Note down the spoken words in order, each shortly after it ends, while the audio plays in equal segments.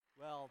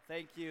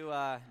Thank you,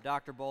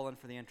 Dr. Bolin,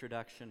 for the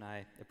introduction.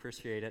 I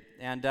appreciate it.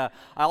 And I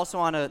also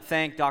want to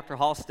thank Dr.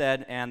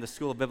 Halstead and the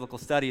School of Biblical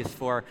Studies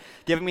for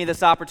giving me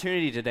this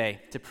opportunity today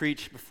to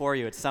preach before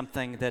you. It's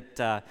something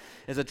that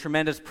is a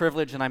tremendous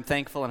privilege, and I'm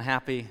thankful and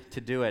happy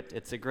to do it.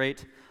 It's a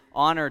great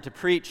honor to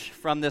preach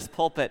from this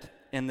pulpit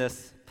in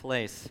this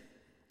place.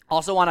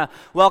 Also want to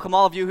welcome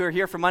all of you who are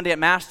here for Monday at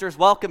Masters.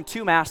 Welcome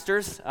to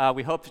Masters.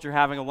 We hope that you're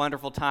having a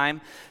wonderful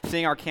time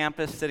seeing our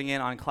campus, sitting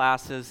in on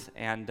classes,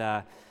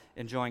 and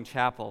enjoying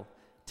chapel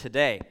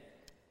today.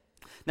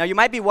 Now, you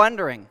might be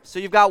wondering, so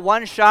you've got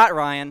one shot,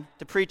 Ryan,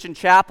 to preach in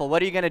chapel.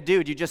 What are you going to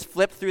do? Do you just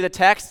flip through the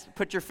text,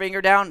 put your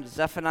finger down,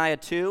 Zephaniah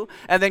 2,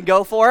 and then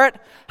go for it?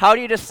 How do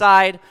you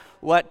decide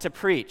what to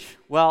preach?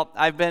 Well,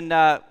 I've been,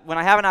 when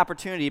I have an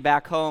opportunity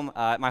back home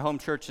at my home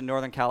church in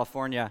Northern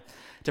California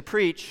to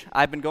preach,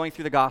 I've been going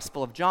through the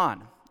Gospel of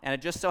John. And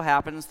it just so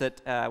happens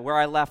that where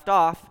I left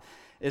off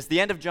is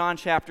the end of John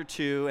chapter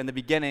 2 and the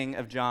beginning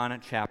of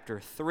John chapter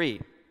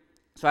 3.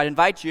 So I'd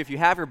invite you, if you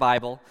have your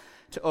Bible,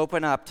 to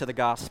open up to the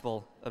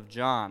Gospel of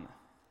John.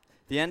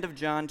 The end of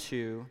John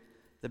 2,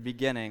 the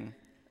beginning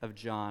of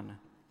John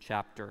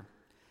chapter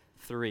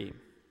 3.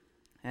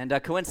 And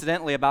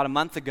coincidentally, about a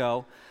month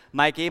ago,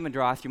 Mike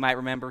Abendroth, you might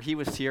remember, he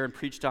was here and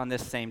preached on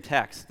this same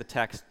text, the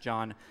text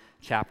John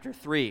chapter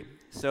 3.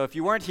 So if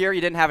you weren't here,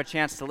 you didn't have a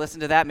chance to listen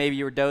to that, maybe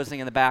you were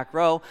dozing in the back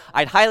row,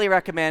 I'd highly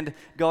recommend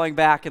going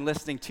back and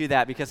listening to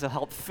that because it'll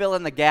help fill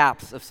in the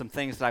gaps of some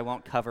things that I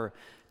won't cover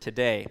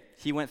today.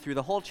 He went through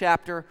the whole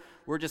chapter.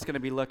 We're just going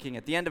to be looking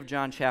at the end of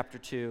John chapter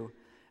 2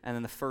 and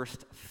then the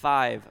first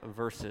 5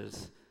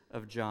 verses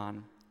of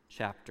John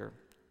chapter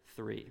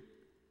 3.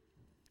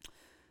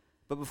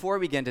 But before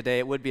we begin today,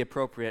 it would be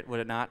appropriate, would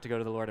it not, to go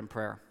to the Lord in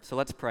prayer. So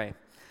let's pray.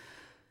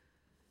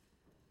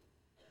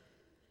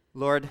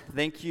 Lord,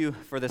 thank you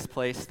for this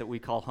place that we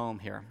call home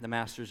here, the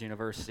Masters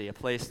University, a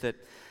place that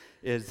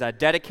is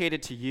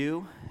dedicated to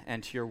you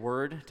and to your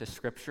word, to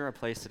Scripture, a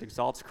place that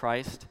exalts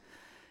Christ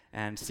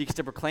and seeks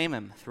to proclaim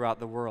him throughout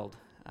the world.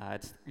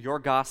 It's your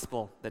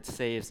gospel that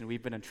saves, and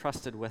we've been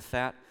entrusted with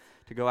that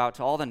to go out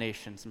to all the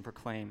nations and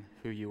proclaim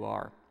who you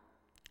are.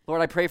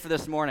 Lord, I pray for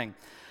this morning.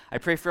 I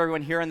pray for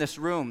everyone here in this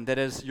room that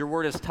as your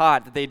word is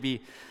taught, that they'd be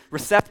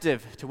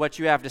receptive to what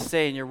you have to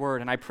say in your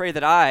word. And I pray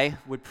that I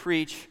would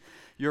preach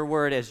your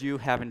word as you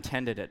have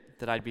intended it,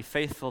 that I'd be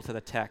faithful to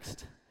the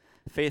text,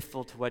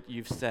 faithful to what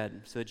you've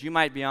said, so that you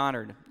might be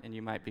honored and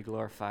you might be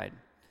glorified.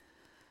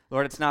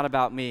 Lord, it's not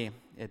about me.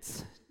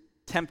 It's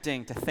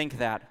tempting to think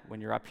that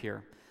when you're up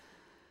here.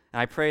 And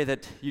I pray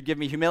that you'd give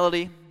me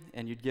humility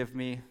and you'd give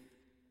me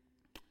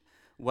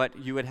what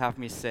you would have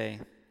me say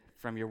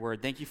from your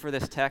word. Thank you for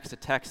this text, a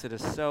text that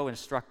is so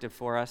instructive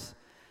for us,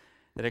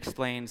 that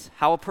explains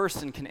how a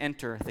person can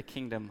enter the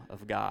kingdom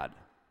of God,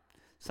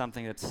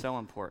 something that's so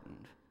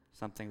important,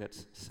 something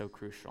that's so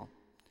crucial.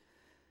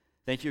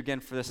 Thank you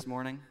again for this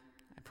morning.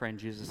 I pray in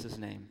Jesus'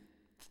 name.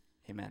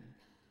 Amen.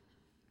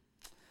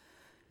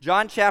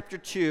 John chapter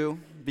 2,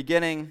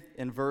 beginning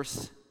in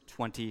verse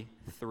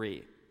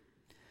 23.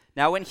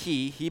 Now when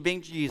he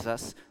being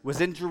Jesus,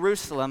 was in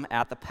Jerusalem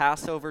at the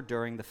Passover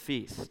during the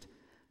feast,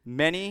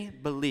 many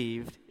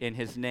believed in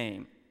his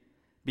name,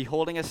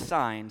 beholding his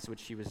signs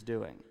which he was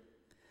doing.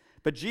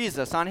 But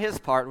Jesus, on his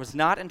part, was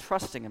not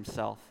entrusting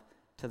himself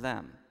to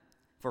them,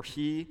 for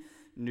he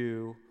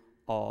knew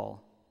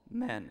all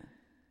men.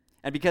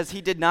 And because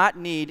he did not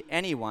need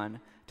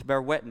anyone to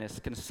bear witness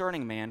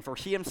concerning man, for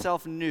he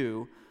himself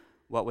knew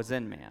what was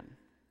in man.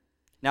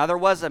 Now there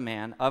was a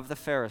man of the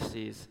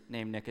Pharisees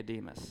named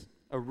Nicodemus,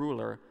 a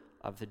ruler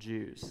of the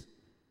Jews.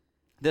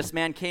 This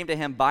man came to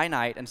him by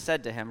night and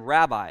said to him,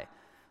 Rabbi,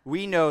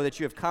 we know that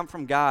you have come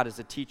from God as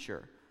a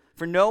teacher,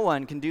 for no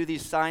one can do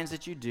these signs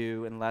that you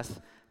do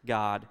unless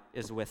God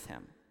is with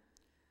him.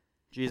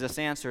 Jesus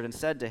answered and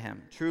said to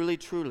him, Truly,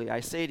 truly, I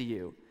say to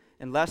you,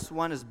 unless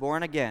one is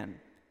born again,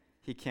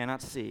 he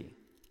cannot see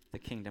the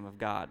kingdom of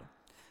God.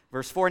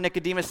 Verse 4,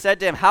 Nicodemus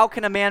said to him, How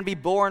can a man be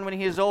born when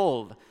he is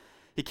old?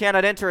 He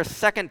cannot enter a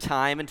second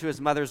time into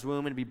his mother's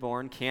womb and be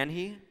born, can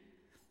he?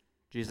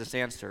 Jesus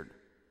answered,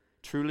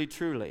 Truly,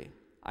 truly,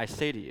 I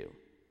say to you,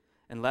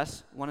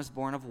 unless one is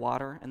born of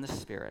water and the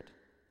Spirit,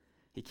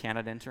 he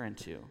cannot enter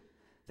into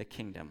the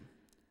kingdom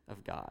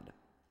of God.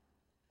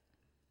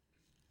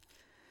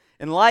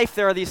 In life,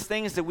 there are these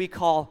things that we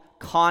call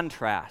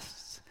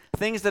contrasts,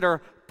 things that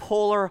are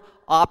polar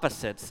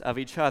opposites of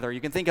each other. You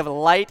can think of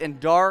light and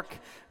dark,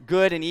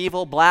 good and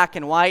evil, black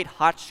and white,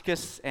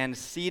 Hotchkiss and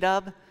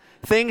C-dub,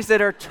 things that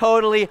are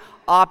totally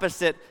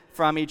opposite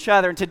from each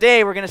other. And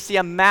today we're going to see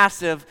a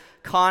massive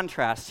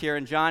contrast here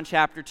in John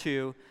chapter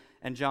 2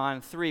 and John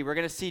 3. We're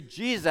going to see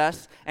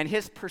Jesus and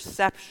his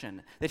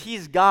perception that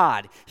he's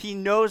God. He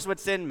knows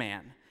what's in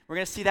man. We're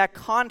going to see that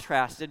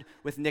contrasted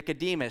with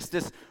Nicodemus,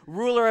 this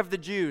ruler of the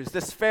Jews,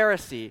 this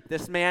Pharisee,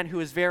 this man who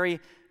is very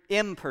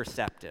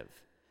imperceptive.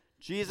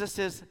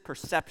 Jesus'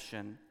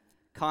 perception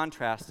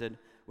contrasted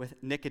with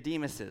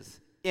Nicodemus's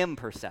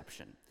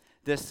imperception.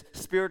 This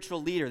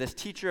spiritual leader, this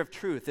teacher of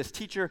truth, this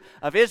teacher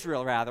of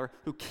Israel, rather,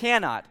 who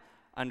cannot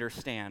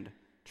understand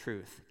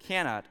truth,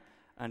 cannot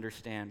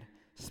understand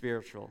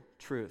spiritual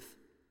truth.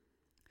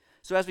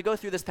 So as we go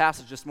through this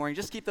passage this morning,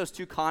 just keep those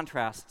two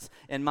contrasts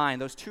in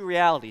mind, those two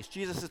realities,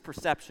 Jesus'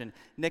 perception,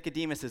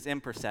 Nicodemus'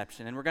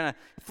 imperception. And we're going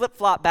to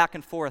flip-flop back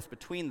and forth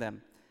between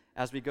them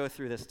as we go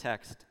through this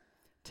text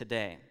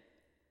today.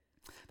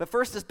 But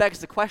first, this begs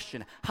the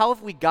question, how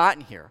have we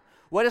gotten here?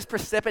 What has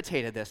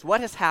precipitated this?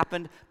 What has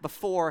happened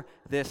before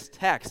this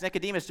text?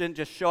 Nicodemus didn't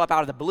just show up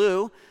out of the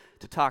blue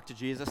to talk to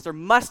Jesus. There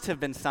must have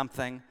been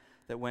something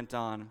that went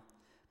on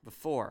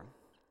before.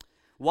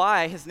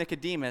 Why has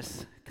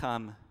Nicodemus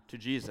come to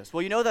Jesus?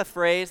 Well, you know the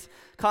phrase,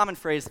 common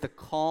phrase, the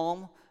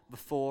calm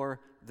before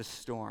the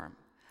storm.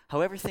 How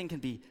everything can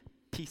be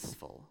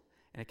peaceful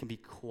and it can be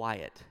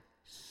quiet,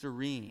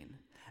 serene.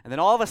 And then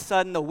all of a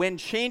sudden the wind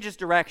changes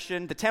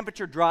direction, the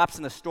temperature drops,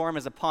 and the storm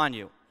is upon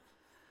you.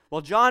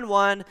 Well, John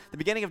 1, the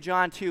beginning of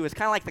John 2, is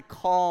kind of like the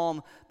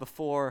calm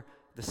before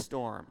the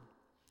storm.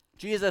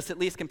 Jesus, at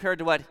least compared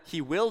to what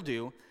he will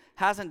do,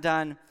 hasn't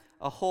done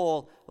a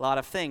whole lot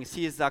of things.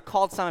 He's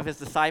called some of his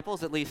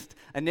disciples, at least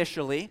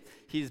initially.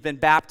 He's been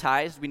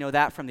baptized. We know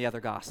that from the other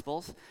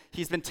Gospels.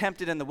 He's been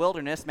tempted in the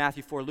wilderness,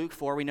 Matthew 4, Luke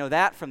 4. We know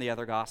that from the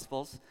other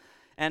Gospels.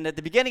 And at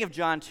the beginning of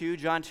John 2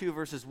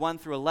 verses 1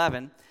 through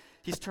 11,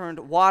 he's turned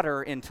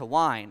water into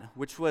wine,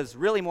 which was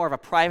really more of a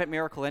private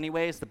miracle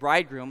anyways. The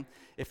bridegroom,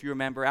 if you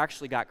remember,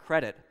 actually got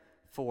credit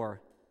for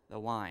the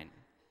wine.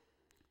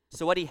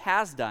 So what he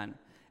has done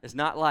is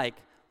not like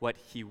what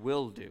he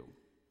will do.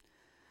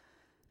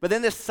 But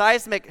then this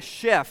seismic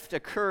shift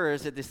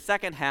occurs at the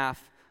second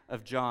half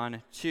of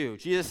John 2.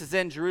 Jesus is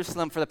in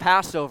Jerusalem for the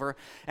Passover,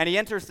 and he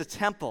enters the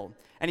temple,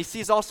 and he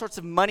sees all sorts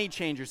of money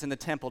changers in the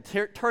temple,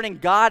 turning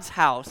God's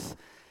house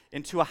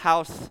into a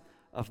house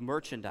of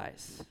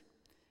merchandise.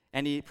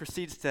 And he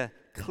proceeds to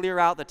clear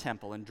out the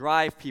temple and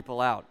drive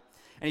people out.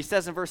 And he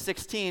says in verse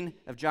 16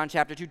 of John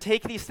chapter 2,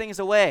 "Take these things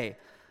away.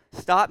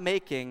 Stop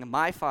making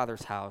my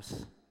Father's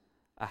house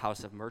a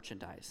house of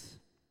merchandise."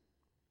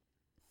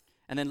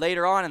 And then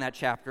later on in that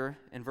chapter,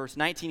 in verse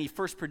 19, he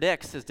first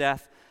predicts his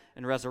death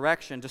and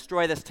resurrection.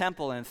 "Destroy this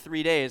temple, and in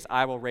 3 days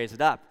I will raise it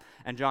up."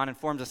 And John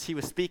informs us he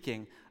was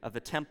speaking of the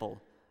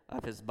temple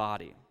of his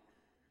body.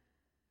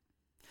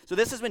 So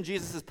this is when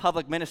Jesus'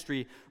 public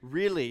ministry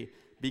really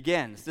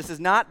begins. This is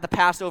not the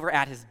Passover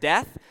at his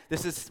death.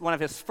 This is one of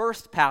his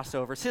first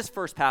Passovers, his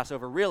first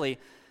Passover really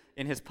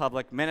in his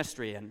public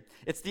ministry. And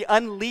it's the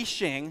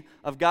unleashing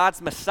of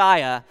God's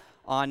Messiah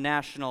on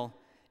national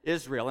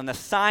Israel. And the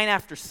sign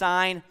after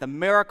sign, the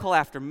miracle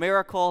after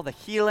miracle, the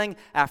healing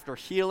after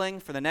healing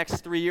for the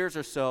next 3 years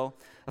or so,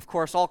 of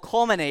course, all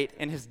culminate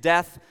in his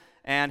death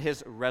and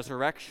his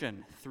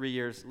resurrection 3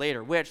 years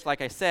later, which,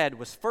 like I said,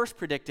 was first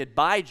predicted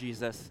by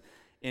Jesus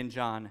in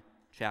John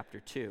chapter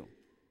 2.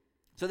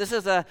 So this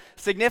is a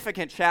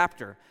significant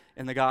chapter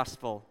in the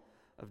Gospel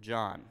of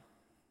John.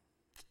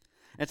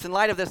 And it's in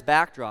light of this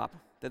backdrop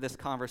that this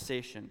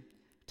conversation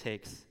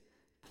takes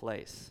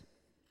place.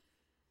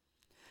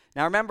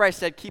 Now remember I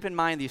said keep in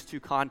mind these two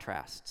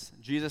contrasts,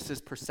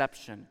 Jesus'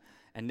 perception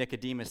and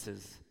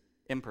Nicodemus'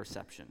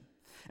 imperception.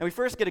 And we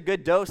first get a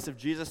good dose of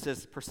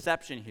Jesus'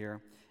 perception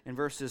here in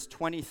verses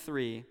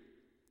 23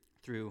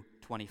 through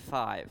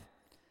 25.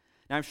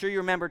 Now I'm sure you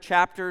remember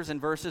chapters and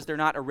verses, they're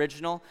not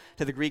original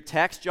to the Greek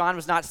text. John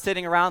was not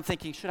sitting around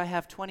thinking, should I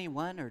have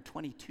 21 or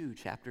 22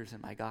 chapters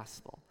in my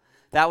gospel?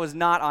 That was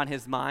not on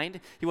his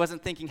mind. He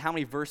wasn't thinking, how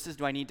many verses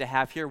do I need to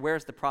have here?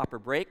 Where's the proper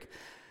break?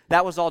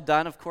 That was all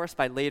done, of course,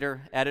 by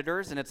later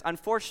editors, and it's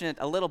unfortunate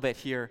a little bit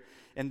here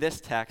in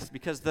this text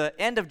because the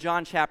end of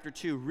John chapter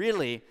 2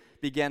 really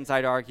begins,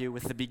 I'd argue,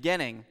 with the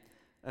beginning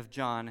of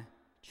John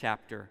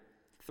chapter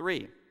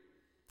 3.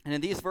 And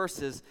in these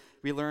verses,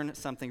 we learn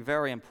something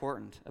very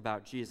important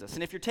about Jesus.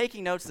 And if you're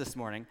taking notes this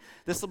morning,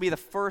 this will be the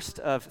first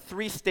of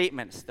 3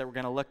 statements that we're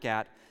going to look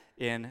at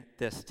in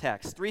this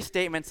text. 3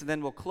 statements, and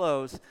then we'll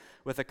close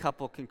with a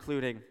couple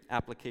concluding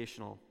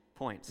applicational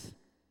points.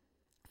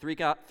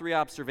 3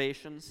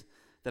 observations,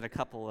 then a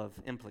couple of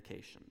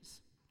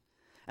implications.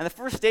 And the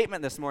first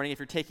statement this morning, if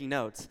you're taking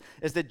notes,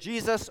 is that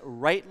Jesus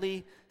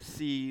rightly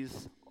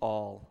sees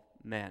all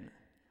men.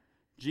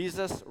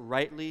 Jesus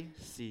rightly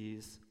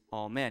sees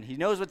all men. He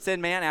knows what's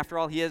in man. After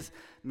all, he is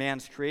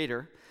man's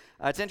creator.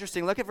 It's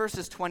interesting. Look at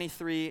verses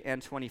 23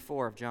 and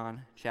 24 of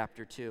John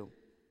chapter 2.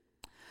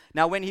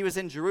 "Now when he was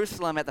in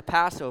Jerusalem at the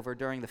Passover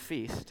during the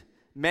feast,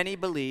 many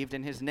believed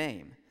in his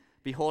name,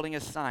 beholding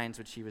his signs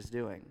which he was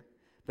doing.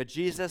 But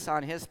Jesus,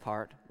 on his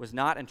part, was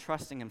not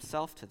entrusting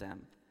himself to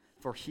them,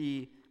 for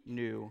he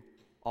knew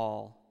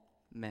all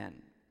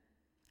men."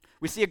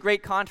 We see a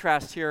great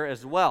contrast here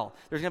as well.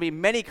 There's going to be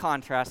many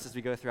contrasts as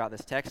we go throughout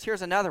this text.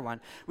 Here's another one.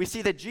 We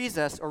see that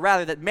Jesus, or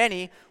rather that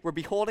many, were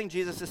beholding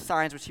Jesus'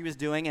 signs which he was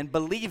doing and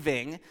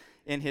believing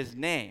in his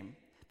name.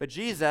 But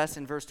Jesus,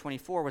 in verse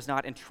 24, was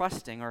not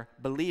entrusting or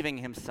believing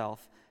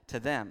himself to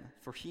them,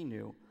 for he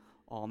knew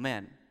all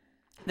men.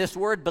 This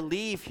word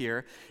believe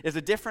here is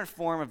a different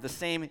form of the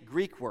same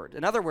Greek word.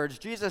 In other words,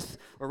 Jesus,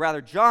 or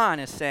rather John,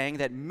 is saying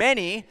that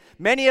many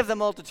of the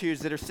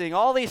multitudes that are seeing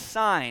all these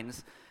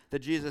signs that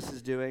Jesus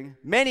is doing,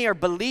 many are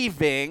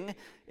believing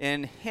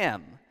in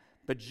him.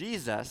 But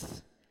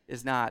Jesus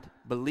is not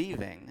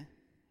believing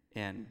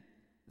in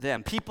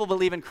them. People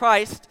believe in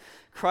Christ,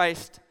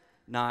 Christ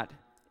not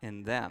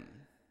in them.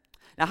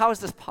 Now, how is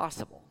this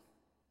possible?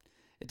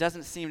 It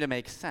doesn't seem to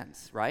make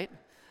sense, right?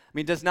 I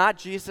mean, does not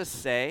Jesus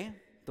say,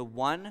 "The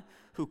one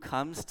who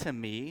comes to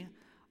me,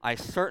 I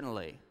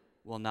certainly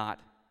will not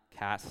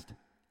cast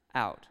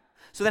out"?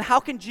 So then how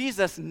can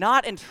Jesus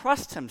not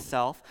entrust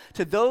himself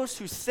to those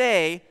who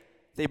say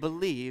they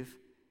believe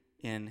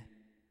in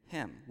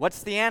him?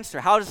 What's the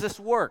answer? How does this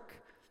work?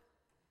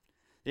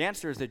 The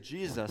answer is that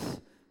Jesus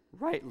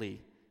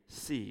rightly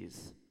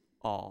sees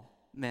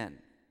all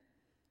men.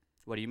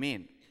 What do you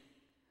mean?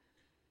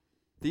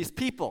 These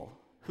people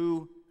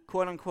who,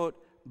 quote unquote,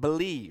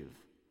 believe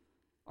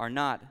are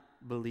not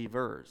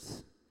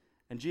believers.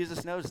 And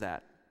Jesus knows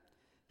that.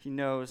 He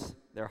knows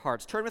their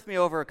hearts. Turn with me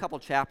over a couple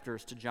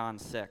chapters to John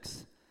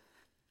 6.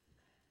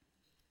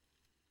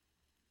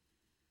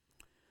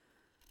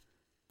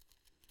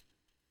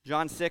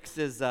 John 6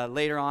 is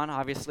later on,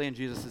 obviously, in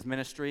Jesus'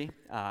 ministry.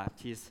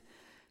 He's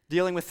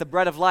dealing with the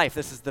bread of life.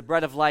 This is the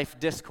bread of life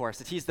discourse.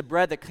 That he's the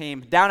bread that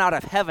came down out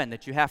of heaven,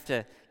 that you have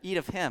to eat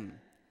of him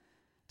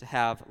to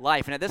have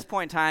life. And at this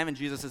point in time in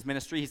Jesus'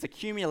 ministry, he's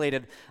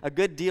accumulated a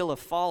good deal of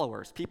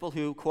followers, people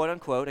who, quote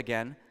unquote,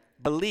 again,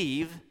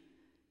 believe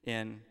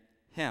in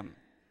him.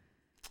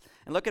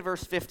 And look at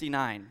verse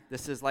 59.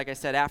 This is, like I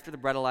said, after the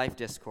bread of life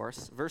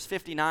discourse. Verse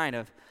 59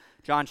 of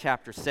John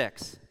chapter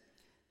 6.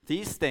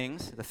 These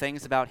things, the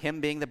things about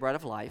him being the bread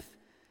of life,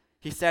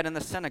 he said in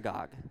the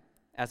synagogue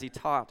as he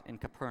taught in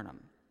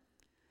Capernaum.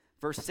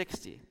 Verse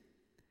 60.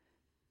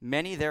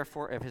 Many,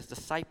 therefore, of his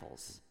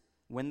disciples,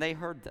 when they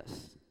heard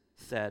this,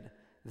 said,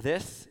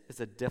 "This is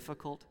a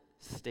difficult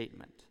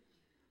statement.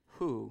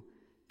 Who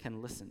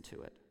can listen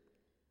to it?"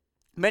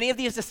 Many of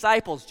these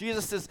disciples,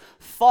 Jesus'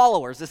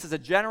 followers, this is a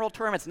general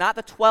term, it's not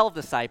the 12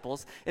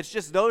 disciples, it's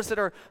just those that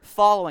are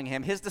following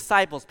him, his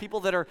disciples,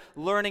 people that are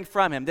learning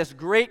from him, this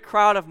great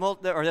crowd of,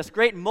 this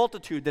great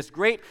multitude, this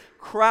great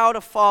crowd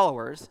of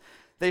followers,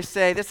 they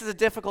say, this is a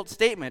difficult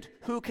statement.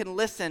 Who can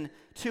listen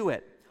to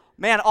it?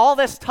 Man, all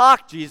this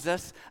talk,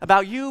 Jesus,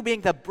 about you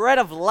being the bread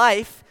of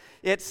life,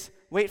 it's,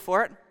 wait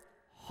for it,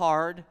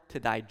 hard to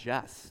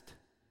digest.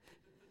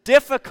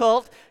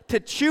 Difficult to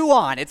chew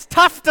on. It's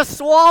tough to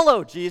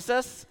swallow,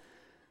 Jesus.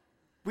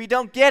 We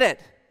don't get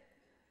it.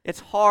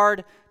 It's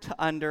hard to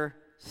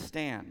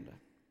understand.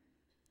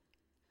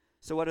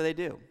 So what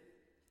do?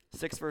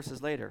 6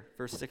 verses later,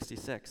 verse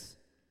 66.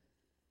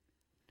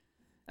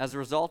 As a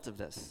result of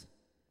this,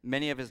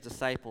 many of his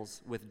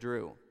disciples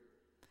withdrew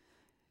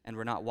and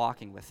were not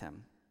walking with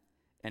him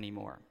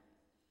anymore.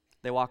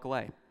 They walk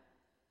away.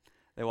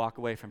 They walk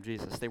away from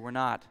Jesus. They were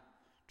not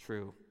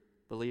true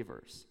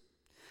believers.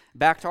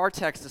 Back to our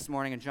text this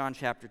morning in John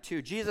chapter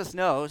 2. Jesus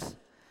knows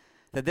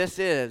that this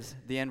is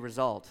the end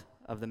result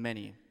of the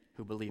many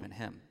who believe in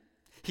him.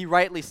 He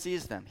rightly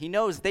sees them. He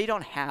knows they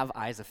don't have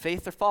eyes of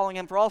faith. They're following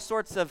him for all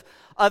sorts of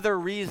other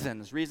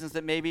reasons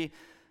that maybe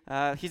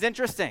he's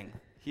interesting.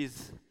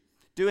 He's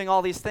doing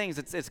all these things.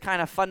 It's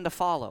kind of fun to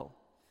follow,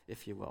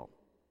 if you will.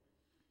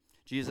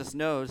 Jesus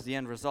knows the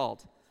end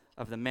result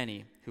of the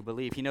many who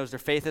believe. He knows their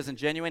faith isn't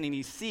genuine, and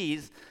he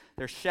sees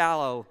their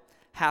shallow,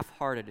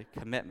 half-hearted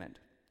commitment.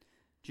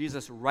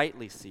 Jesus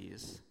rightly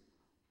sees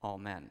all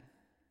men.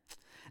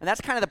 And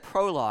that's kind of the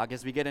prologue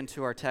as we get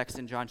into our text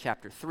in John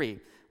chapter 3,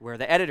 where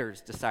the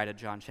editors decided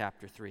John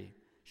chapter 3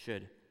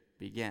 should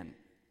begin.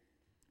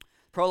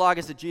 Prologue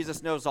is that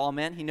Jesus knows all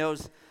men. He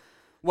knows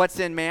what's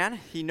in man.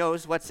 He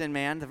knows what's in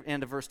man, the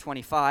end of verse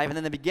 25. And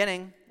then the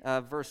beginning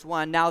of verse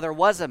 1, now there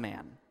was a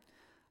man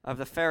of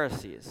the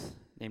Pharisees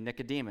named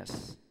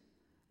Nicodemus,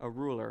 a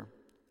ruler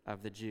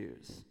of the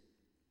Jews.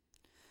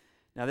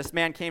 Now, this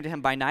man came to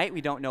him by night.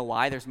 We don't know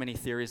why. There's many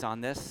theories on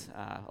this.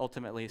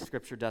 Ultimately,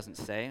 Scripture doesn't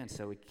say, and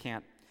so we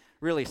can't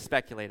really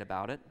speculate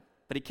about it.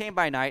 But he came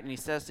by night, and he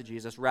says to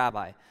Jesus,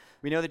 "Rabbi,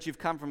 we know that you've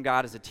come from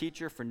God as a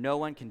teacher, for no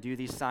one can do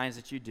these signs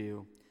that you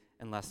do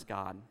unless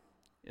God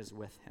is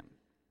with him."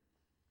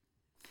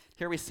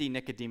 Here we see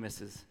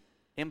Nicodemus'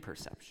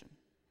 imperception.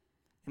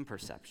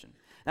 Imperception.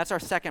 That's our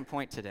second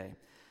point today.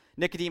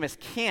 Nicodemus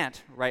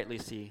can't rightly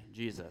see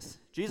Jesus.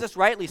 Jesus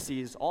rightly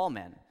sees all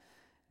men.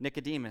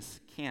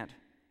 Nicodemus can't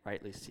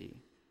rightly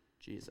see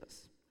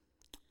Jesus.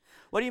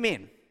 What do you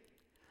mean?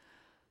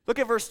 Look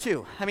at verse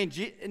 2.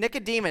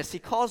 Nicodemus, he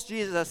calls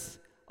Jesus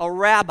a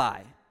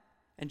rabbi,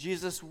 and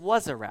Jesus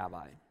was a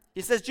rabbi.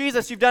 He says,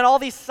 "Jesus, you've done all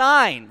these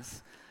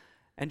signs,"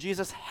 and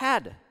Jesus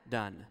had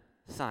done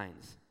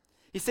signs.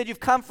 He said, "You've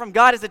come from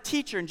God as a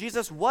teacher," and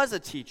Jesus was a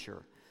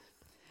teacher.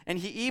 And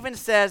he even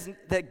says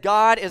that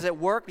God is at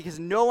work because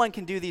no one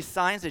can do these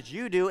signs that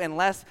you do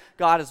unless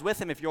God is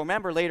with him. If you'll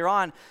remember later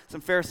on,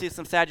 some Pharisees,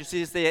 some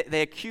Sadducees,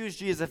 they accused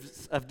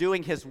Jesus of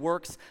doing his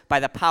works by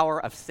the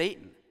power of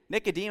Satan.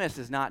 Nicodemus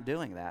is not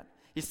doing that.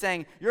 He's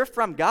saying, you're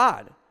from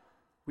God.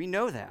 We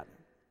know that.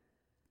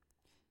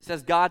 He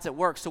says God's at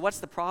work. So what's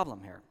the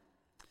problem here?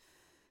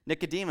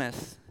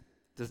 Nicodemus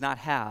does not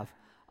have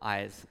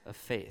eyes of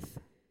faith.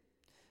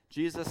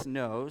 Jesus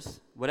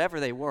knows, whatever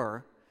they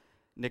were,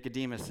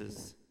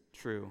 Nicodemus's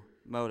true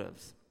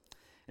motives.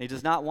 And he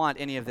does not want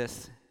any of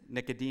this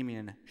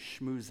Nicodemean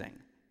schmoozing,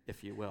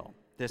 if you will,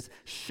 this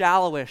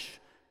shallowish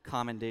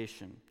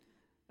commendation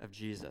of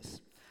Jesus.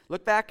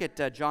 Look back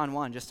at John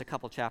 1, just a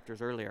couple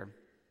chapters earlier.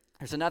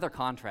 There's another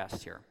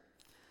contrast here.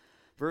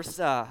 Verse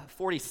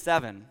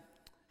 47,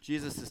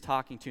 Jesus is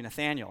talking to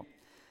Nathanael.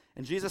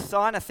 And Jesus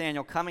saw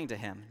Nathanael coming to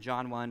him,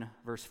 John 1,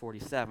 verse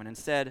 47, and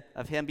said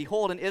of him,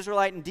 "Behold, an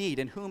Israelite indeed,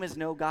 in whom is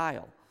no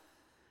guile."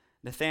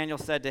 Nathanael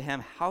said to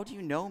him, "How do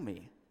you know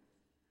me?"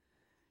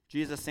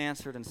 Jesus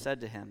answered and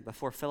said to him,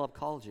 "Before Philip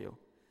called you,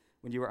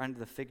 when you were under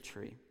the fig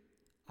tree,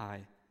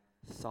 I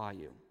saw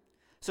you."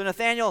 So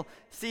Nathanael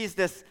sees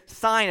this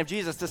sign of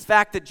Jesus, this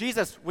fact that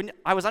Jesus, when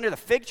I was under the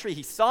fig tree,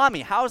 he saw me.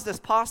 How is this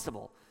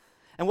possible?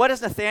 And what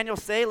does Nathanael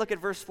say? Look at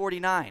verse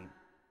 49.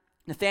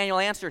 Nathanael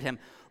answered him,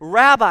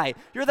 "Rabbi,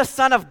 you're the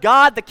Son of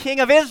God, the King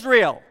of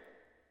Israel."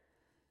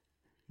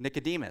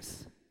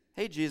 Nicodemus,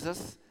 "Hey,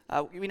 Jesus,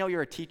 we know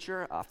you're a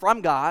teacher from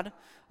God,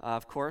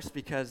 of course,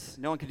 because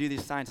no one can do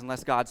these signs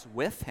unless God's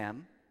with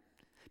him."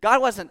 God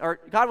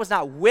was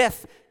not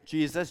with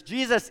Jesus.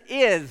 Jesus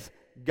is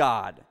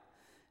God.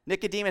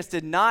 Nicodemus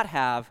did not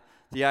have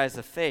the eyes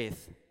of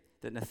faith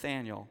that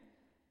Nathanael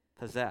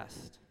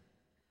possessed.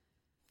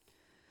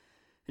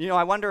 You know,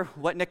 I wonder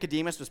what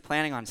Nicodemus was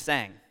planning on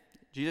saying.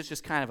 Jesus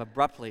just kind of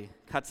abruptly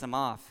cuts him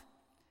off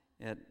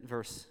at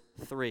verse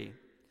 3.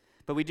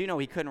 But we do know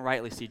he couldn't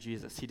rightly see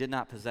Jesus. He did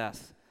not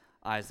possess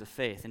eyes of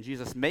faith. And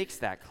Jesus makes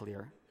that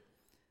clear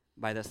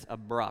by this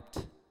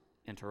abrupt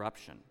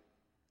interruption.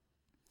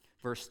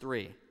 Verse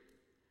 3,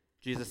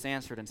 Jesus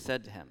answered and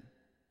said to him,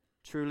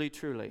 "Truly,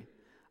 truly,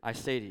 I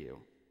say to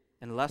you,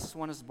 unless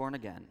one is born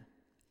again,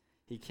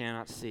 he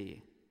cannot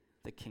see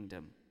the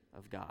kingdom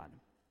of God."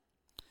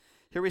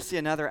 Here we see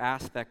another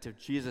aspect of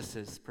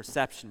Jesus'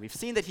 perception. We've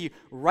seen that he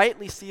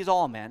rightly sees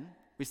all men.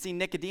 We've seen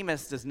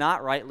Nicodemus does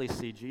not rightly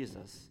see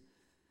Jesus.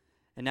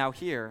 And now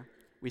here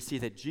we see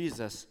that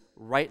Jesus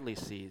rightly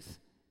sees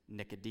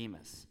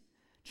Nicodemus.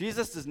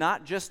 Jesus does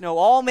not just know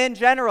all men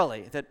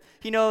generally, that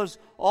he knows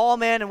all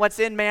men and what's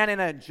in man in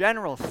a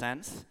general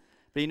sense,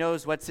 but he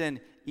knows what's in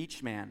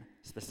each man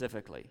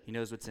specifically. He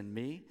knows what's in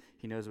me,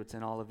 he knows what's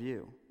in all of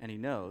you, and he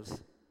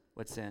knows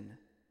what's in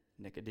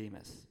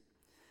Nicodemus.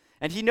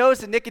 And he knows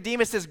that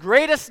Nicodemus'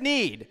 greatest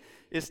need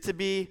is to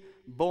be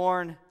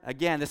born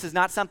again. This is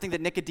not something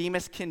that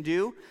Nicodemus can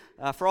do.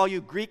 For all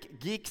you Greek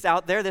geeks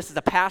out there, this is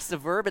a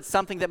passive verb. It's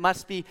something that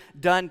must be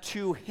done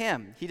to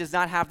him. He does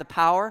not have the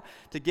power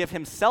to give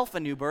himself a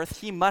new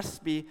birth. He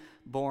must be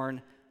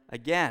born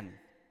again.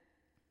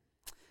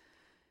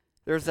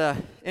 There's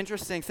an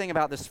interesting thing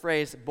about this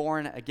phrase,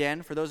 born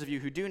again. For those of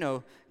you who do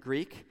know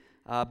Greek,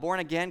 born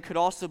again could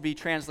also be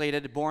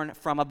translated born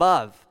from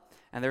above.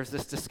 And there's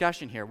this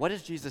discussion here. What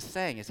is Jesus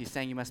saying? Is he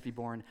saying you must be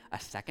born a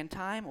second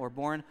time or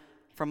born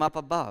from up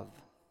above?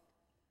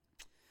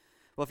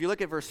 Well, if you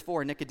look at verse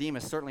 4,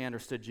 Nicodemus certainly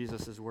understood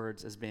Jesus'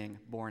 words as being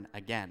born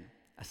again,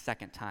 a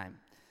second time.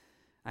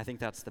 I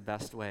think that's the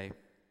best way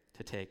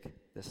to take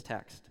this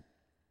text.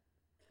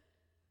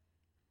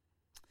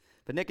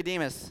 But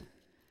Nicodemus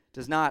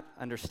does not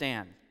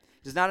understand.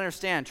 He does not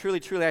understand. Truly,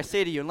 truly, I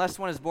say to you, unless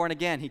one is born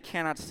again, he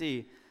cannot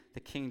see the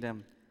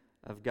kingdom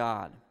of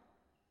God.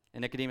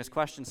 And Nicodemus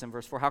questions him,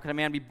 verse 4, how can a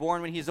man be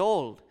born when he's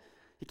old?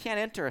 He can't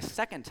enter a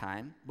second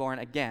time, born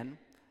again,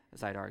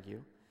 as I'd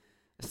argue,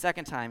 a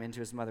second time into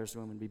his mother's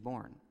womb and be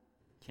born.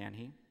 Can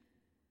he?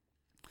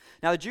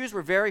 Now, the Jews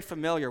were very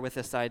familiar with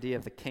this idea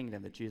of the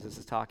kingdom that Jesus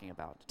is talking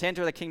about. To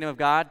enter the kingdom of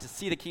God, to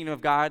see the kingdom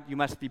of God, you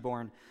must be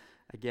born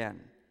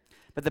again.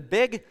 But the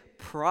big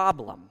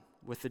problem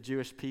with the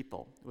Jewish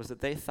people was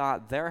that they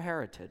thought their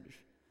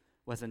heritage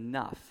was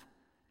enough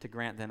to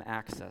grant them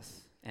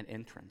access and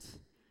entrance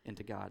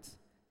into God's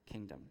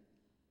kingdom.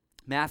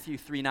 Matthew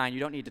 3:9, you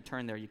don't need to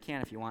turn there, you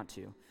can if you want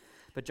to.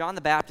 But John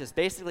the Baptist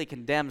basically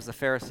condemns the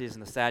Pharisees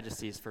and the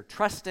Sadducees for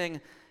trusting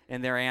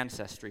in their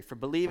ancestry, for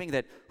believing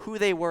that who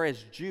they were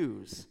as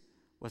Jews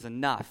was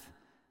enough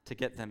to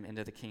get them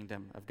into the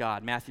kingdom of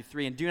God. Matthew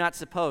 3, and do not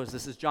suppose,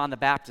 this is John the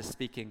Baptist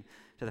speaking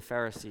to the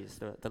Pharisees,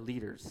 the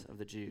leaders of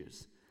the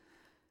Jews.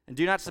 And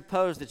do not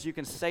suppose that you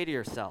can say to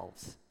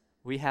yourselves,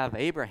 we have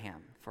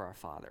Abraham for our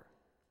father.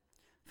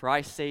 For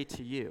I say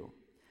to you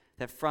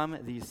that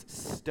from these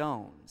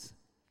stones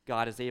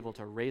God is able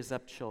to raise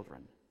up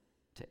children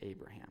to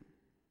Abraham.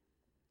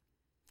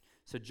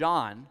 So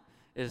John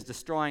is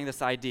destroying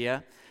this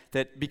idea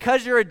that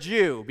because you're a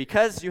Jew,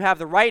 because you have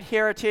the right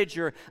heritage,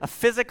 you're a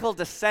physical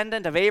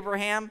descendant of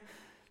Abraham,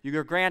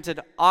 you're granted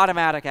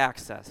automatic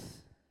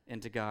access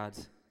into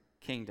God's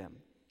kingdom.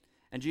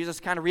 And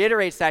Jesus kind of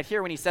reiterates that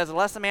here when he says,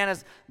 unless a man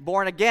is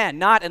born again,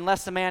 not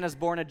unless a man is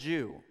born a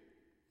Jew.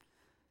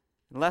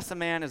 Unless a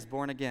man is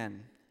born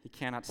again, he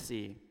cannot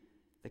see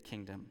the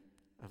kingdom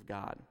of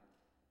God.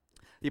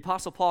 The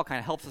Apostle Paul kind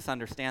of helps us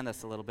understand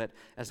this a little bit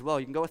as well.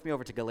 You can go with me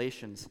over to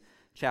Galatians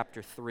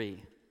chapter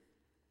 3.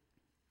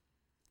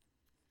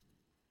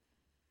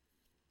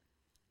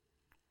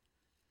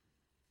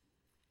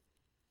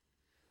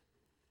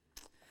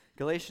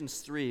 Galatians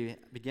 3,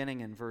 beginning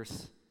in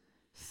verse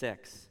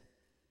 6.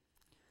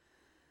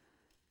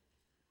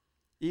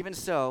 Even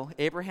so,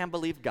 Abraham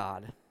believed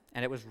God,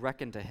 and it was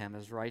reckoned to him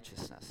as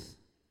righteousness.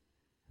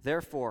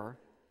 Therefore,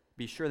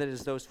 be sure that it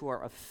is those who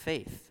are of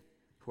faith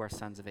who are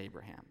sons of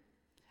Abraham.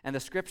 And the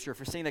scripture,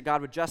 foreseeing that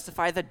God would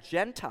justify the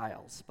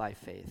Gentiles by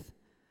faith,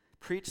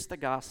 preached the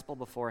gospel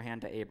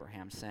beforehand to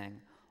Abraham,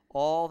 saying,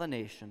 all the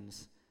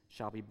nations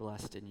shall be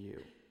blessed in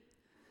you.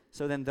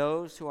 So then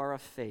those who are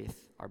of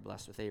faith are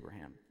blessed with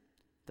Abraham,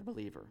 the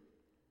believer.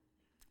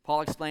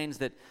 Paul explains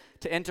that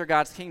to enter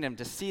God's kingdom,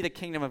 to see the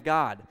kingdom of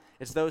God,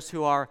 it's those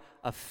who are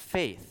of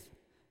faith,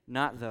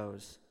 not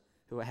those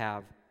who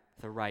have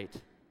the right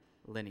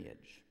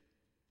lineage.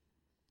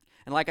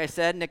 And like I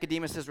said,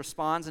 Nicodemus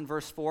responds in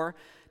verse 4,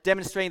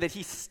 demonstrating that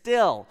he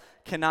still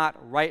cannot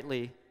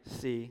rightly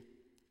see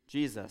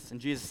Jesus.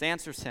 And Jesus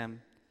answers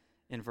him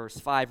in verse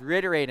 5,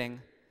 reiterating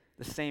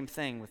the same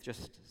thing with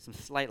just some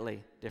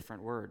slightly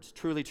different words.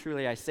 Truly,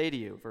 truly, I say to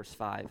you, verse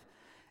 5,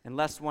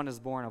 unless one is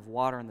born of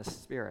water and the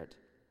Spirit,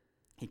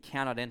 he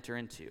cannot enter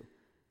into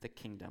the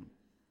kingdom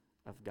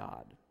of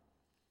God.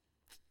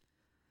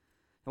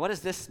 Now, what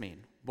does this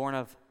mean? Born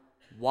of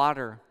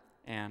water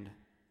and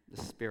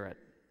the Spirit.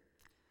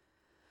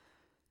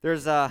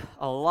 There's a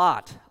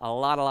lot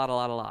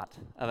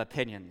of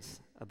opinions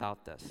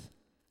about this.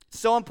 It's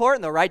so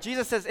important though, right?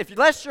 Jesus says,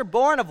 unless you're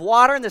born of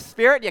water and the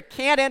Spirit, you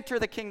can't enter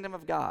the kingdom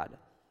of God.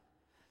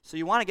 So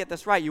you want to get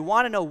this right. You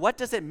want to know, what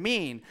does it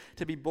mean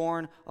to be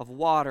born of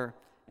water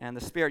and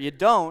the Spirit? You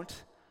don't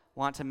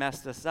want to mess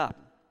this up.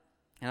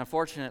 And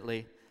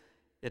unfortunately,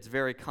 it's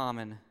very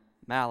common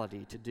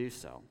malady to do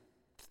so.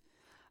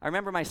 I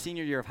remember my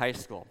senior year of high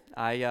school.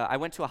 I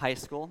went to a high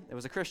school. It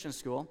was a Christian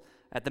school,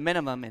 at the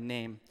minimum in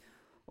name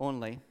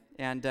only.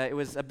 And it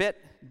was a bit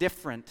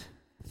different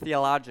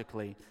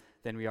theologically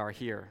than we are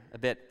here, a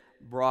bit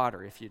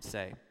broader, if you'd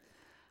say.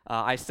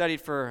 I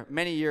studied for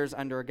many years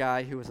under a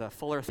guy who was a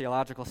Fuller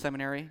Theological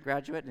Seminary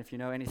graduate, and if you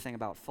know anything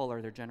about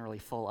Fuller, they're generally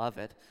full of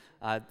it.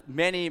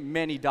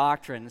 Many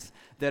doctrines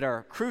that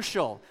are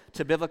crucial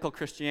to biblical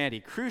Christianity,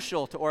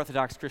 crucial to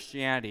Orthodox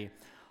Christianity,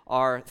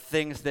 are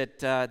things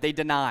that they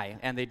deny,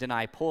 and they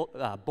deny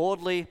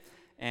boldly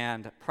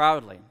and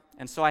proudly.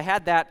 And so I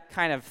had that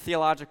kind of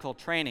theological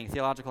training,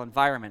 theological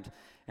environment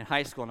in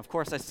high school. And of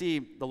course, I see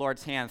the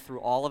Lord's hand through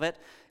all of it.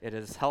 It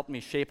has helped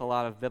me shape a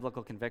lot of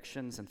biblical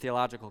convictions and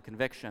theological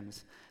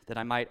convictions that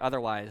I might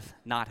otherwise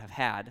not have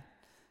had.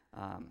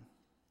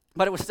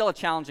 But it was still a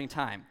challenging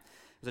time.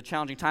 It was a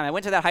challenging time. I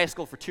went to that high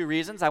school for two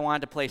reasons. I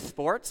wanted to play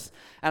sports,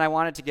 and I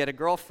wanted to get a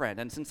girlfriend.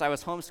 And since I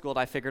was homeschooled,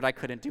 I figured I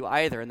couldn't do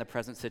either in the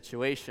present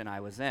situation I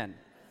was in.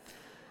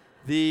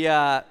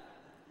 The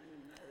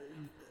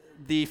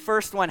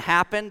first one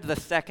happened, the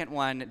second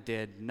one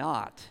did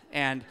not.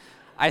 And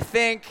I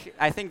think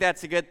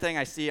that's a good thing.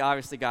 I see,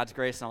 obviously, God's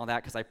grace and all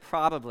that, because I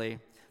probably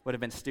would have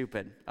been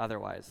stupid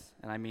otherwise,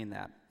 and I mean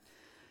that.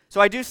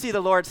 So I do see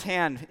the Lord's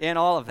hand in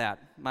all of that,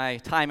 my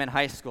time in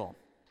high school.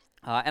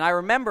 And I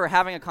remember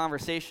having a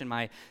conversation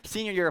my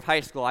senior year of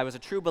high school. I was a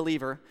true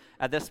believer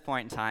at this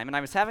point in time, and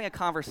I was having a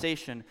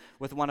conversation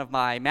with one of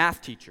my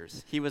math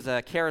teachers. He was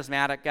a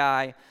charismatic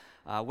guy,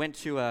 went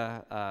to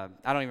I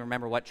don't even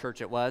remember what church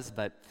it was,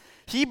 but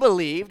he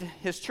believed,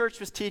 his church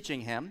was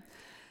teaching him,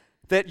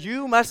 that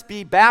you must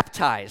be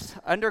baptized,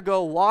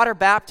 undergo water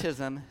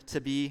baptism to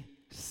be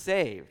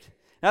saved.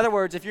 In other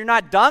words, if you're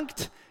not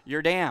dunked,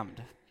 you're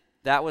damned.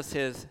 That was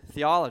his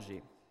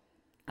theology.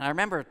 And I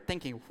remember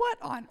thinking, what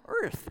on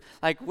earth?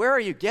 Like, where are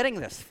you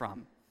getting this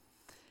from?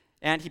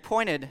 And he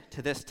pointed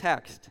to this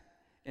text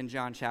in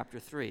John chapter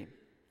 3.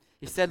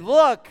 He said,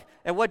 look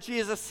at what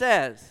Jesus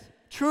says.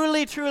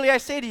 Truly, truly, I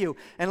say to you,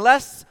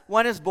 unless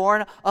one is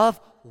born of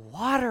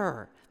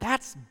water.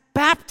 That's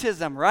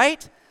baptism,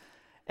 right?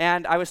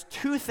 And I was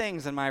two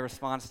things in my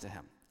response to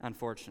him,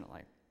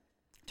 unfortunately.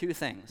 Two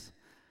things.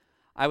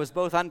 I was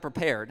both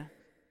unprepared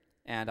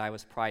and I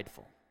was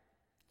prideful.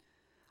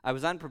 I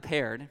was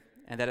unprepared,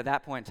 and that at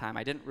that point in time,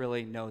 I didn't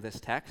really know this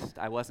text.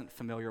 I wasn't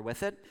familiar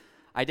with it.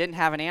 I didn't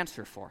have an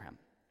answer for him.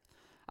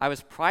 I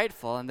was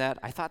prideful in that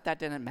I thought that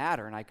didn't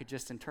matter, and I could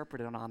just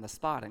interpret it on the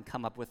spot and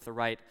come up with the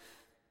right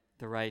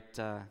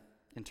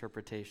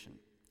interpretation.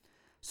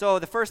 So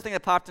the first thing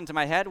that popped into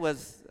my head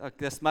was,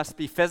 this must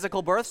be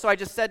physical birth. So I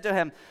just said to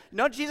him,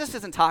 no, Jesus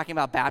isn't talking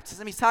about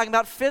baptism. He's talking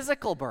about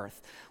physical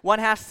birth. One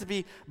has to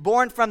be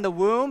born from the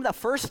womb the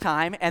first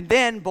time and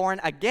then born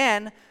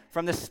again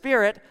from the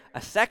Spirit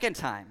a second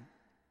time.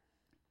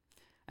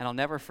 And I'll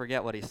never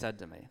forget what he said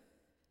to me.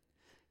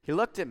 He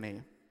looked at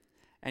me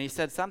and he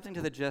said something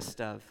to the gist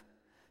of,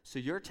 so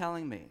you're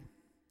telling me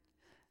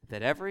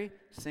that every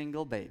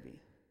single baby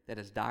that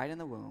has died in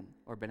the womb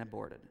or been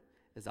aborted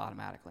is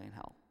automatically in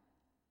hell?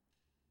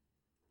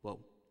 Whoa.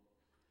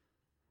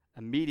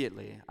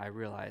 Immediately, I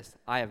realized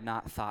I have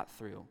not thought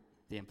through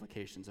the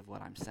implications of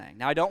what I'm saying.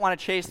 Now, I don't want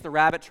to chase the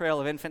rabbit trail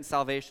of infant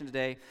salvation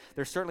today.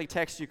 There's certainly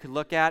texts you could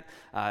look at.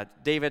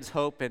 David's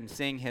hope in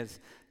seeing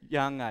his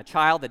young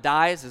child that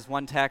dies is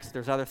one text.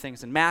 There's other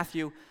things in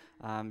Matthew.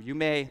 You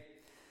may,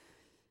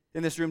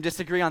 in this room,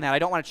 disagree on that. I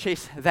don't want to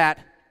chase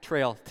that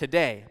trail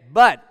today.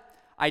 But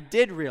I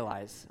did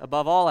realize,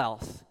 above all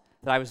else,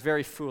 that I was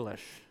very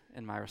foolish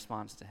in my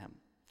response to him.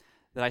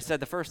 that I said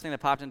the first thing that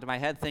popped into my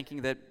head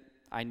thinking that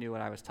I knew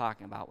what I was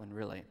talking about when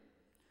really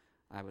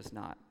I was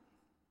not.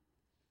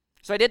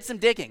 So I did some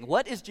digging.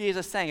 What is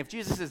Jesus saying? If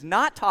Jesus is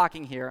not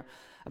talking here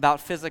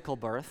about physical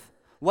birth,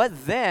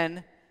 what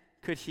then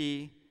could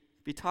he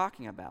be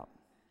talking about?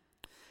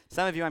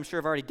 Some of you, I'm sure,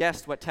 have already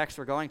guessed what text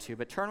we're going to,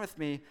 but turn with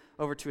me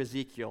over to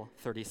Ezekiel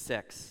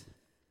 36.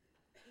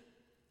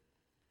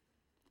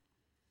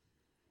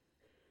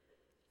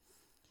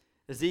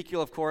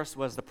 Ezekiel, of course,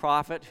 was the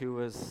prophet who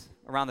was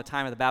around the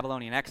time of the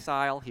Babylonian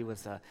exile. He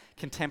was a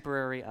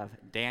contemporary of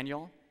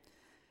Daniel.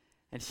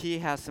 And he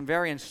has some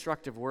very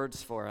instructive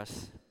words for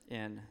us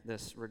in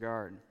this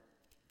regard.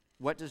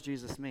 What does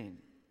Jesus mean?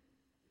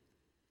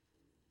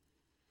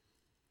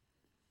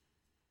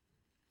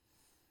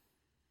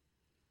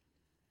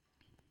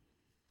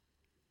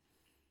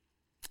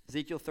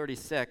 Ezekiel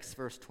 36,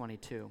 verse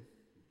 22.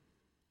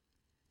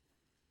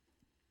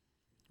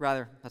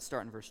 Rather, let's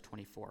start in verse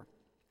 24.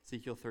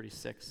 Ezekiel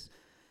 36,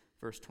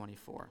 verse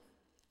 24.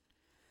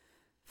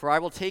 For I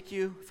will take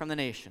you from the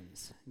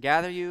nations,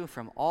 gather you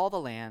from all the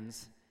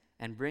lands,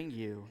 and bring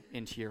you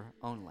into your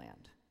own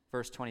land.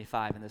 Verse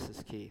 25, and this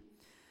is key.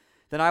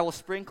 Then I will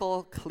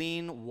sprinkle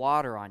clean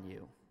water on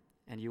you,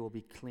 and you will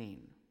be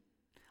clean.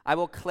 I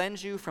will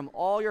cleanse you from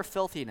all your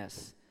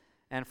filthiness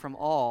and from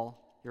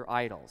all your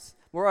idols.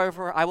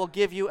 Moreover, I will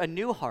give you a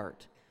new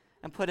heart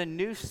and put a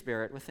new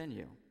spirit within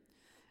you.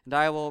 And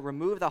I will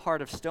remove the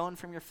heart of stone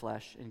from your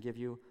flesh and give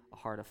you a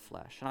heart of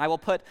flesh. And I will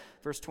put,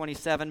 verse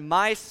 27,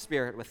 my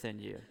spirit within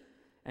you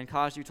and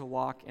cause you to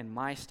walk in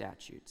my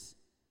statutes.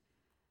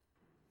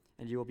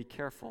 And you will be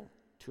careful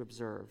to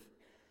observe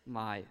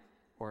my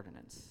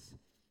ordinance.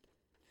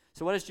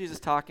 So what is Jesus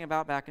talking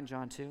about back in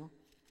John 2?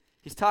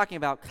 He's talking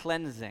about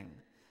cleansing,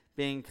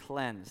 being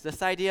cleansed.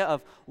 This idea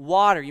of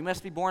water, you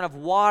must be born of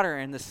water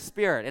and the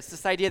Spirit. It's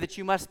this idea that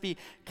you must be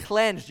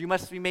cleansed, you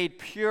must be made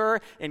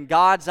pure in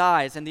God's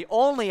eyes. And the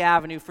only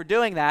avenue for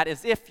doing that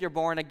is if you're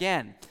born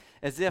again,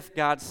 as if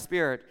God's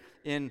Spirit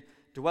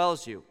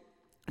indwells you.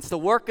 It's the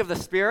work of the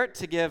Spirit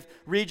to give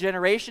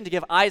regeneration, to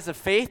give eyes of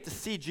faith, to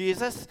see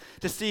Jesus,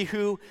 to see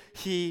who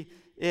he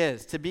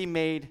is, to be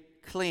made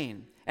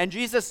clean. And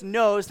Jesus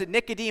knows that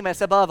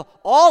Nicodemus, above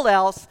all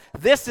else,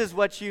 this is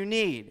what you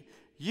need.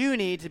 You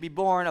need to be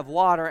born of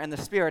water and the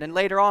Spirit. And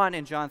later on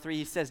in John 3,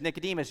 he says,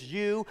 Nicodemus,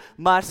 you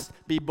must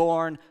be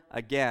born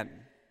again.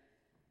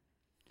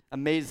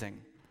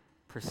 Amazing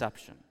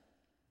perception.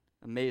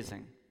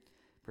 Amazing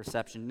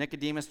perception.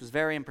 Nicodemus was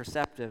very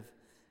imperceptive,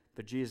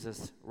 but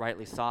Jesus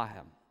rightly saw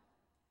him.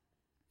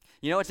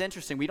 You know what's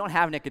interesting? We don't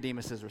have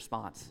Nicodemus'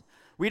 response.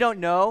 We don't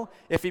know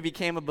if he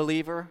became a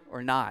believer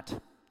or not.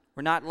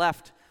 We're not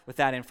left with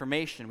that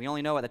information. We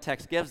only know what the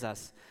text gives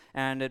us.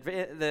 And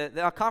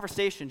the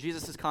conversation,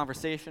 Jesus'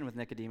 conversation with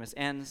Nicodemus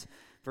ends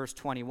verse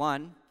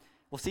 21.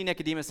 We'll see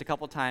Nicodemus a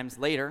couple times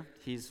later.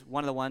 He's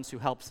one of the ones who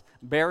helps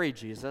bury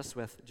Jesus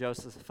with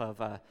Joseph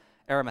of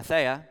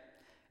Arimathea.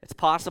 It's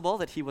possible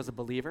that he was a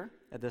believer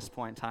at this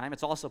point in time.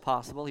 It's also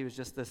possible he was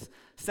just this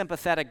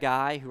sympathetic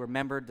guy who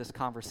remembered this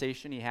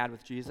conversation he had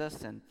with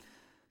Jesus and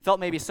felt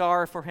maybe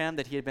sorry for him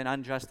that he had been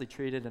unjustly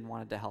treated and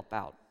wanted to help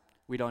out.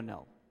 We don't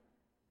know.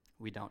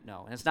 We don't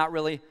know. And it's not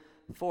really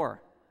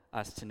for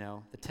us to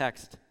know. The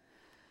text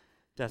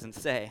doesn't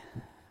say.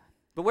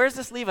 But where does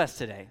this leave us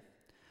today?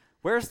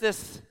 Where's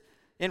this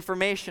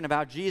information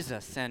about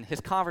Jesus and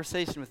his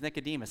conversation with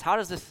Nicodemus? How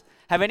does this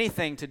have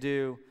anything to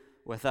do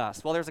with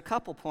us? Well, there's a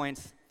couple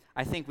points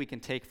I think we can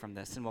take from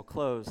this, and we'll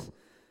close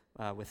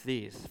with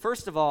these.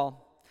 First of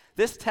all,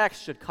 this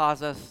text should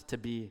cause us to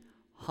be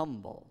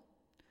humble.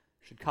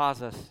 Should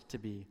cause us to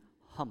be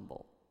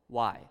humble.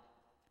 Why?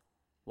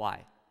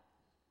 Why?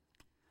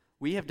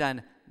 We have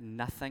done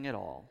nothing at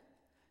all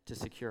to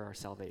secure our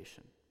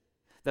salvation.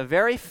 The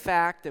very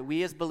fact that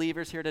we as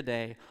believers here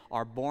today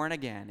are born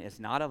again is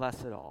not of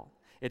us at all.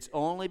 It's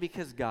only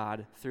because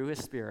God, through his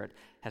Spirit,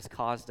 has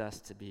caused us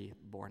to be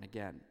born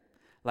again.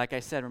 Like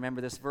I said,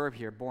 remember this verb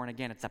here, born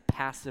again. It's a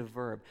passive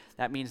verb.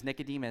 That means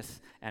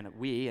Nicodemus and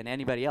we and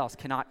anybody else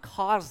cannot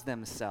cause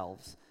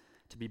themselves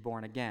to be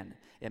born again.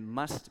 It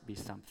must be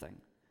something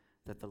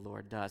that the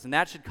Lord does. And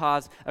that should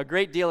cause a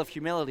great deal of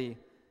humility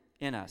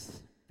in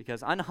us,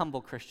 because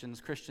unhumble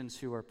Christians, Christians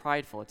who are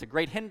prideful, it's a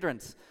great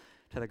hindrance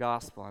to the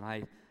gospel, and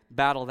I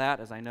battle that,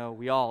 as I know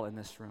we all in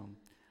this room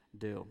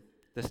do.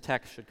 This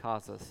text should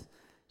cause us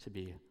to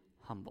be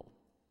humble.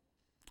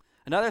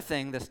 Another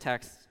thing this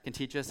text can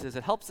teach us is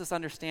it helps us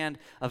understand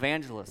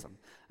evangelism.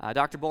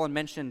 Dr. Bolin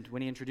mentioned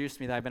when he introduced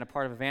me that I've been a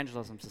part of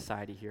Evangelism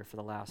Society here for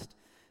the last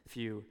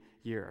few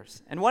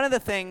years. And one of the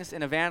things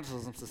in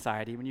Evangelism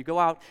Society, when you go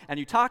out and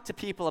you talk to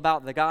people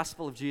about the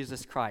gospel of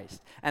Jesus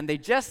Christ, and they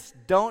just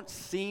don't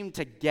seem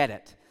to get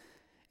it,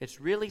 it's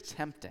really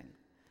tempting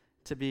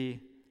to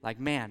be like,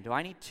 man, do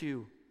I need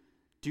to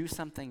do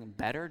something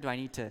better? Do I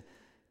need to,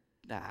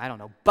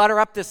 butter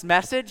up this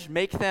message,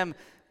 make them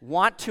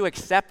want to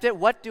accept it?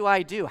 What do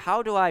I do?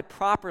 How do I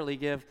properly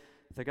give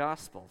the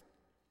gospel?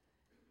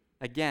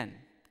 Again,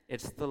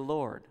 it's the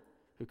Lord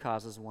who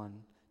causes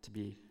one to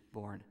be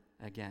born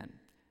again.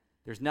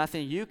 There's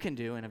nothing you can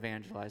do in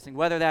evangelizing,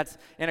 whether that's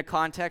in a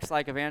context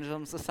like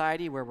Evangelism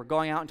Society where we're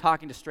going out and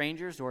talking to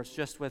strangers, or it's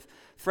just with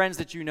friends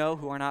that you know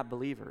who are not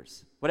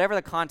believers. Whatever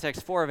the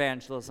context for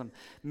evangelism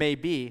may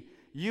be,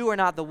 you are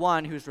not the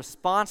one who's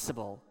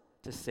responsible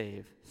to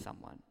save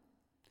someone.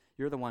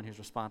 You're the one who's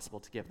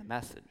responsible to give the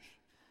message,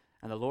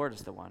 and the Lord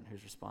is the one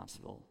who's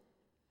responsible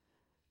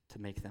to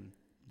make them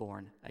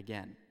born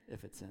again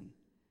if it's in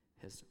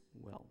His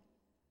will.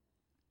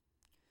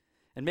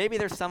 And maybe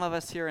there's some of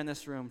us here in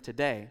this room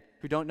today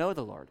who don't know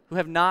the Lord, who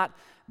have not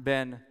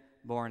been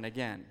born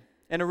again.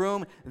 In a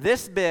room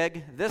this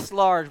big, this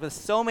large, with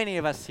so many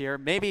of us here,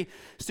 maybe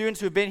students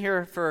who have been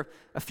here for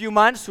a few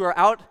months, who are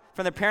out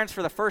from their parents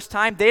for the first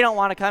time, they don't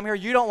want to come here,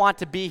 you don't want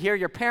to be here,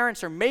 your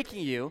parents are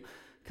making you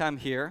come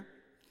here.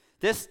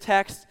 This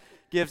text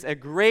gives a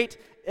great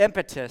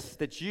impetus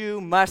that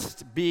you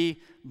must be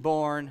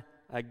born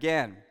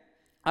again.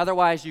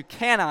 Otherwise, you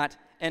cannot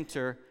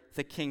enter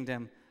the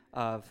kingdom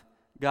of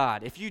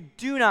God. If you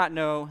do not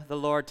know the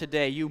Lord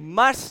today, you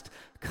must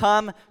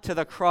come to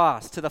the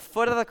cross, to the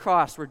foot of the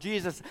cross where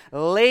Jesus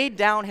laid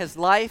down His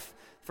life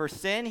for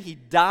sin. He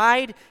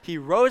died. He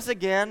rose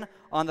again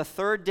on the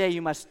third day.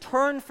 You must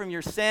turn from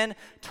your sin,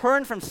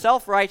 turn from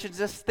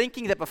self-righteousness,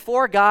 thinking that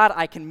before God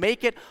I can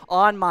make it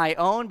on my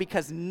own,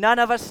 because none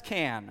of us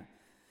can.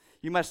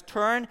 You must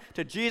turn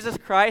to Jesus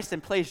Christ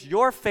and place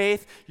your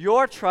faith,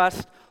 your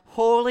trust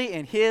wholly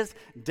in His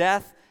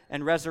death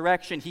and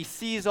resurrection. He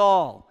sees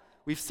all.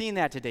 We've seen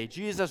that today.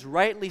 Jesus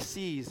rightly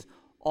sees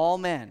all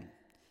men.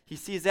 He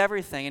sees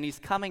everything, and He's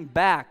coming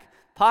back,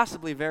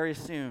 possibly very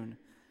soon,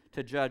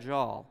 to judge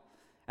all.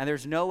 And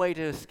there's no way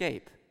to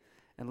escape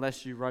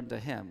unless you run to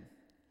Him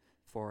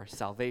for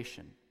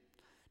salvation,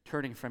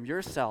 turning from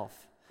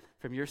yourself,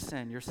 from your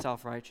sin, your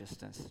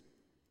self-righteousness,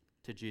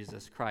 to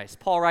Jesus Christ.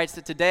 Paul writes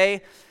that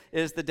today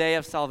is the day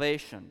of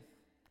salvation.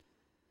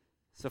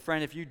 So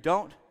friend, if you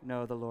don't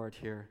know the Lord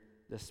here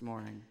this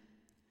morning,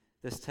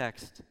 this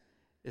text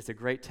is a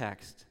great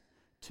text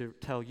to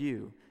tell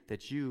you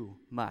that you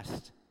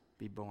must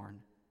be born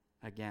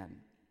again.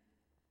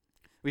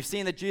 We've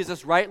seen that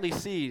Jesus rightly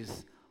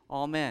sees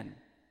all men.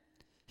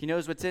 He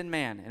knows what's in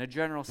man in a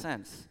general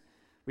sense.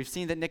 We've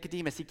seen that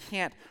Nicodemus, he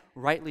can't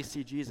rightly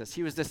see Jesus.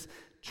 He was this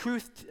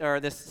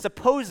this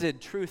supposed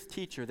truth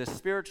teacher, this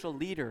spiritual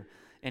leader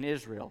in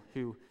Israel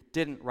who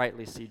didn't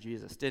rightly see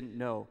Jesus, didn't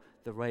know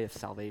the way of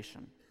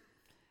salvation.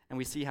 And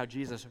we see how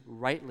Jesus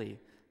rightly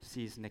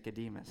sees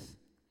Nicodemus.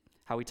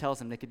 How He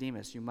tells him,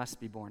 Nicodemus, you must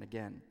be born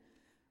again,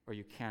 or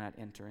you cannot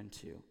enter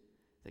into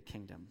the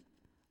kingdom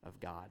of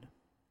God.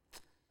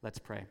 Let's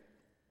pray.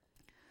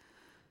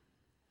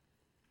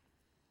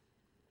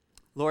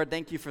 Lord,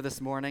 thank You for this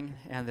morning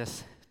and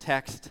this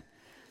text,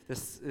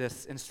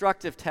 this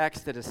instructive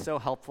text that is so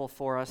helpful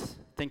for us,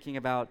 thinking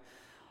about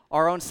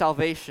our own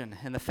salvation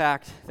and the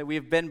fact that we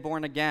have been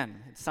born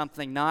again. It's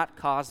something not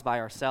caused by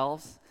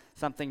ourselves,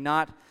 something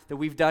not that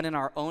we've done in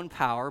our own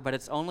power, but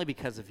it's only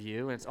because of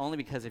You, and it's only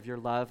because of Your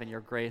love and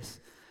Your grace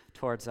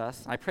towards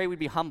us. I pray we'd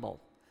be humble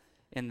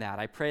in that.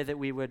 I pray that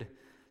we would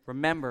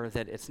remember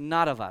that it's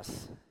not of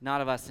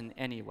us in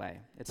any way.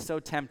 It's so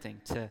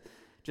tempting to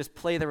just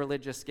play the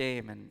religious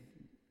game and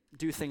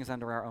do things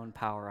under our own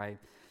power. I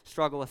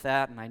struggle with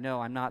that, and I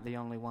know I'm not the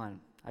only one.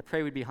 I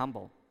pray we'd be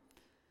humble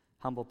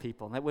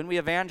people, and that when we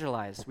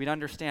evangelize, we'd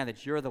understand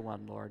that You're the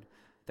one, Lord,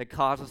 that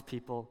causes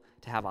people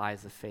to have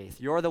eyes of faith.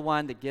 You're the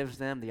one that gives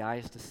them the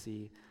eyes to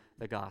see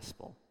the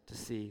gospel, to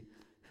see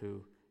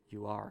who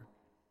You are.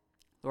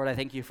 Lord, I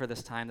thank You for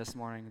this time this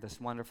morning, this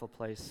wonderful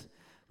place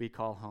we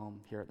call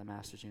home here at the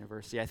Masters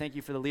University. I thank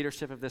You for the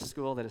leadership of this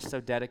school that is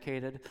so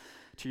dedicated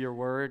to Your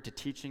word, to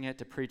teaching it,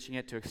 to preaching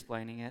it, to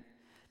explaining it,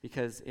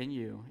 because in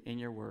You, in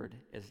Your word,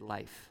 is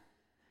life,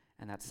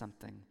 and that's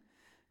something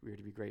we are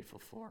to be grateful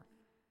for.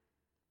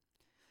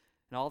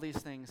 And all these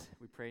things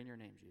we pray in Your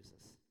name,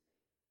 Jesus.